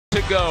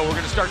go. We're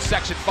going to start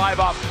section 5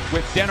 off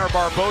with Denner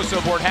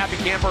Barbosa aboard Happy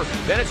Camper.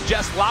 Then it's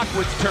Jess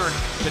Lockwood's turn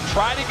to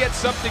try to get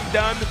something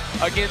done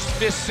against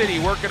Fisk City.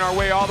 Working our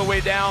way all the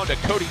way down to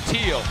Cody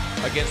Teal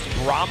against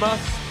Brahma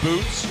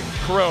Boots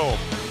Chrome.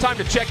 Time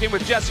to check in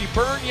with Jesse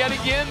Byrne yet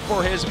again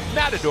for his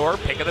Matador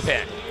pick of the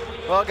pen.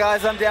 Well,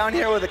 guys, I'm down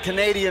here with a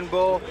Canadian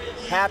bull,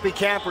 Happy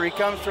Camper. He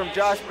comes from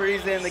Josh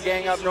Breeze and the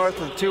gang up north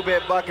with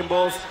 2-bit bucking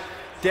bulls.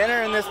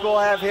 Denner and this bull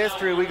have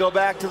history. We go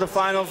back to the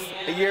finals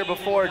a year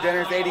before.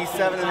 Denner's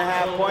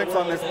 87.5 points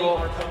on this bull.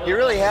 He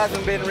really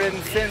hasn't been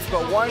ridden since,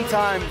 but one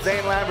time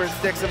Zane Lambert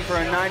sticks him for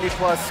a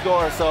 90-plus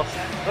score. So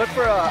look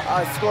for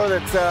a score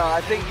that's, I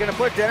think, going to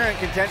put Denner in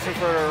contention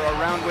for a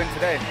round win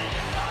today.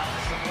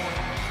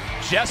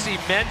 Jesse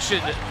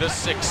mentioned the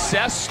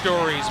success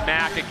stories,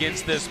 Mac,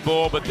 against this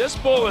bull, but this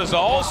bull is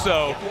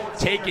also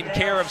taking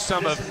care of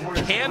some of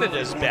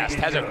Canada's best.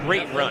 Has a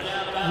great run.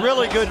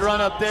 Really good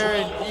run up there,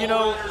 and you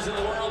know,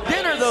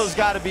 Denner though's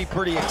got to be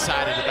pretty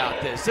excited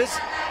about this.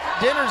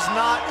 Denner's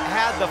not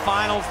had the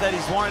finals that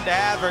he's wanted to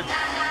have, or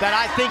that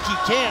I think he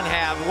can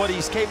have, what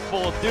he's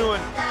capable of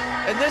doing.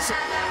 And this,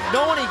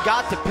 knowing he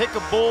got to pick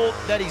a bull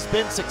that he's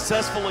been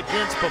successful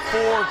against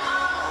before,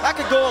 that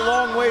could go a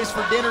long ways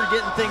for Denner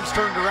getting things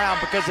turned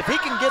around, because if he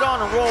can get on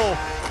a roll,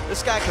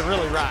 this guy can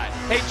really ride.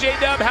 Hey,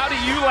 J-Dub, how do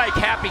you like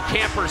Happy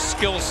Camper's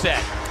skill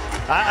set?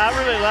 I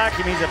really like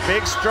him. He's a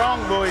big,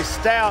 strong bull. He's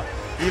stout.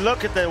 You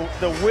look at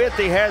the width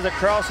he has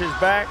across his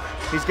back.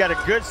 He's got a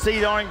good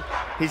seat on him.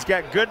 He's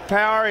got good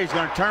power. He's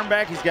going to turn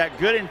back. He's got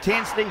good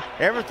intensity.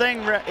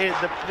 Everything,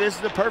 this is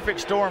the perfect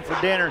storm for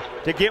Denner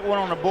to get one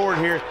on the board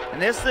here.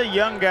 And this is a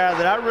young guy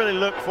that I really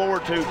look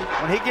forward to.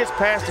 When he gets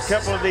past a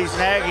couple of these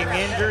nagging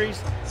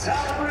injuries,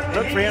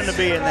 look for him to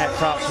be in that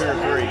top 2 or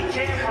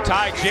 3.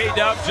 Ty,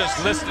 J-Dub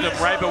just listed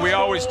him, right? But we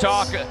always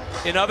talk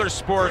in other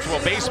sports,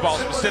 well, baseball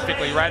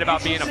specifically, right,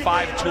 about being a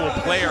 5-tool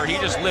player. He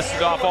just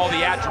listed off all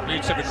the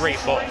attributes of a great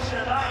bull.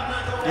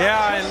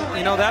 Yeah, and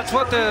you know, that's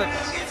what the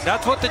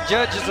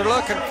judges are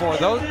looking for.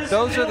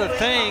 Those are the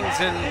things,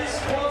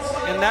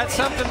 and that's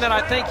something that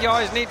I think you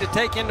always need to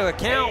take into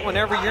account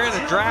whenever you're in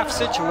a draft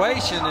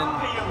situation.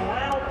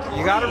 And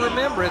you got to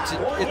remember, it's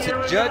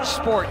a judge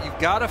sport. You've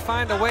got to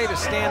find a way to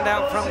stand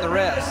out from the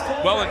rest.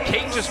 Well, and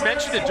Kate just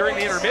mentioned it during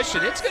the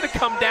intermission. It's going to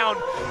come down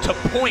to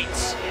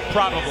points,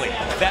 probably,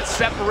 that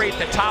separate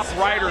the top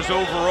riders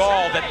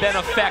overall, that then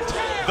affect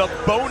the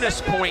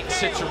bonus point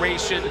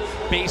situation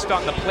based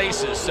on the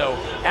places. So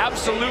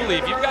absolutely,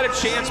 if you've got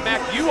a chance,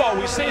 Mac, you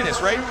always say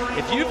this, right?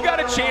 If you've got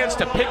a chance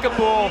to pick a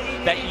bull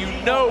that you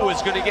know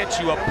is going to get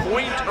you a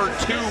point or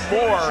 2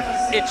 more,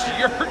 it's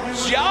your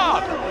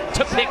job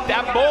to pick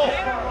that bull.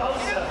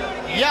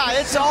 Yeah,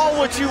 it's all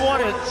what you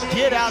want to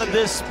get out of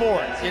this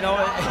sport. You know,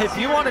 if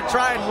you want to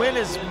try and win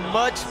as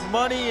much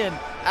money and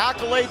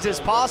accolades as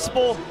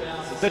possible,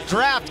 the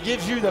draft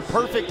gives you the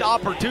perfect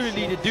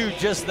opportunity to do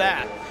just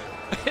that.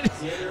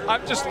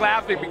 I'm just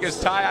laughing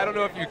because, Ty, I don't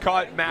know if you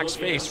caught Mac's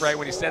face, right,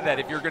 when he said that,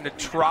 if you're going to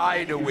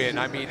try to win.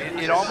 I mean,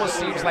 it almost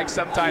seems like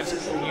sometimes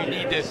you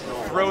need to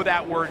throw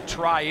that word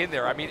try in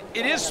there. I mean,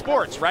 it is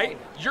sports, right?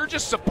 You're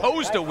just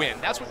supposed to win.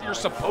 That's what you're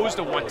supposed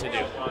to want to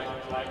do.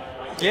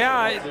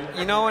 Yeah,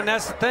 you know, and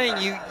that's the thing.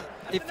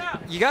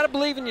 You got to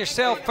believe in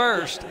yourself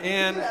first,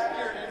 and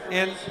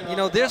you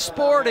know, this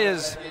sport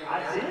is,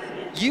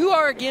 you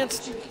are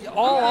against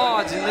all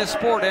odds in this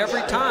sport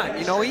every time.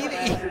 You know,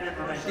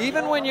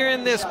 even when you're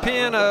in this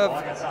pen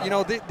of, you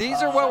know,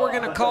 these are what we're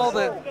going to call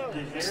the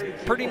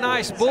pretty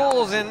nice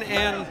bulls,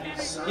 and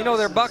you know,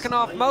 they're bucking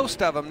off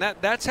most of them.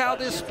 That's how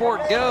this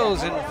sport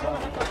goes, and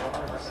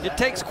it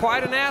takes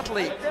quite an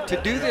athlete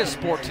to do this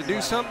sport, to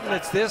do something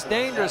that's this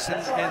dangerous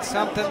and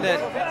something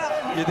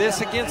that you're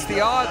this against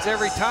the odds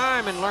every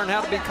time, and learn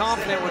how to be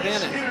confident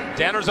within it.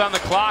 Denner's on the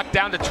clock,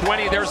 down to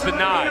 20. There's the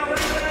nod.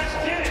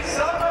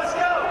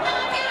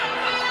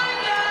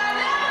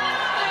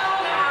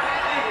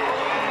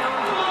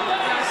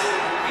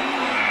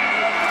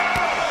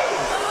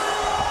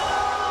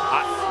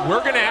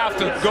 We're going to have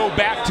to go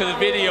back to the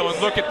video and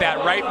look at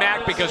that, right,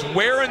 Mac? Because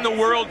where in the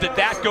world did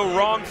that go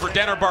wrong for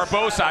Denner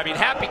Barbosa? I mean,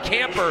 Happy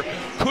Camper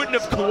couldn't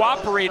have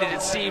cooperated,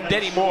 it seemed,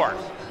 anymore.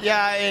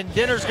 Yeah, and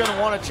Denner's going to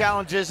want to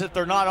challenge this if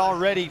they're not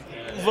already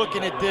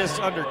looking at this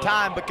under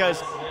time,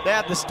 because they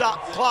have the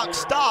clock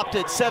stopped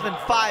at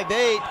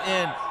 7:58,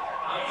 and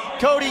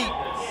Cody,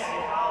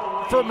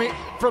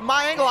 from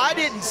my angle, I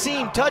didn't see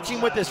him touch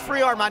him with his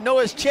free arm. I know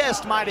his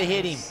chest might have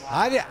hit him.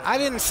 I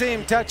didn't see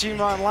him touch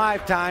him on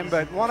Lifetime,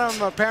 but one of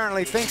them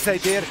apparently thinks they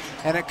did,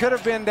 and it could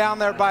have been down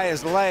there by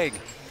his leg.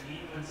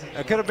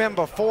 It could have been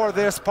before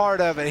this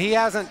part of it. He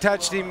hasn't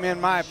touched him, in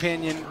my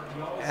opinion,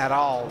 at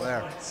all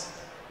there.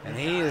 And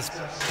he is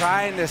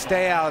trying to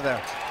stay out of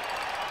there.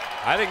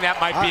 I think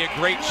that might be a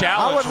great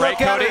challenge, right,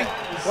 Cody?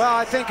 Well,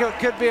 I think it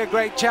could be a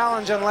great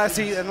challenge unless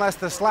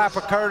the slap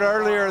occurred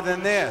earlier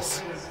than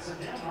this.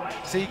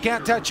 So you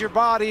can't touch your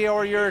body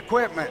or your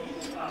equipment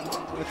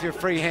with your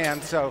free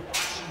hand. So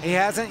he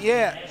hasn't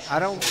yet. I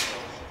don't,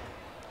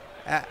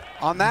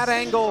 on that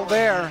angle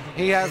there,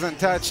 he hasn't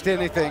touched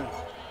anything.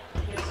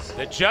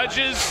 The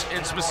judges,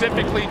 and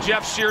specifically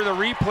Jeff Shear, the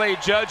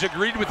replay judge,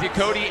 agreed with you,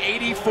 Cody,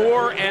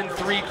 84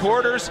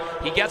 3/4.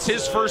 He gets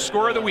his first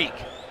score of the week.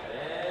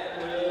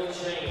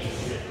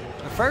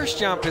 The first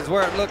jump is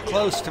where it looked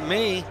close to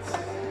me.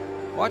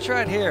 Watch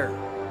right here.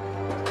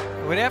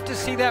 We'd have to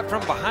see that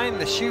from behind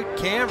the chute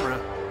camera.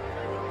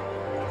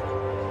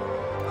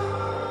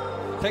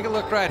 Take a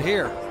look right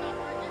here.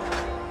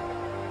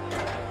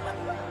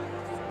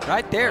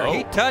 Right there,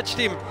 he touched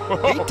him.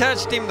 He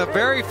touched him the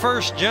very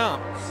first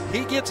jump.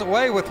 He gets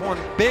away with one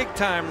big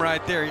time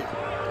right there.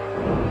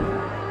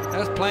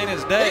 That's plain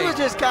as day. He was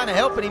just kind of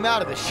helping him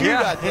out of the chute,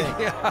 I think.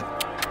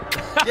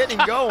 Getting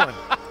him going.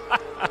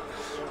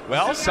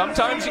 Well,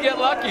 sometimes you get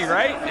lucky,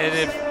 right? And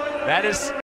if that is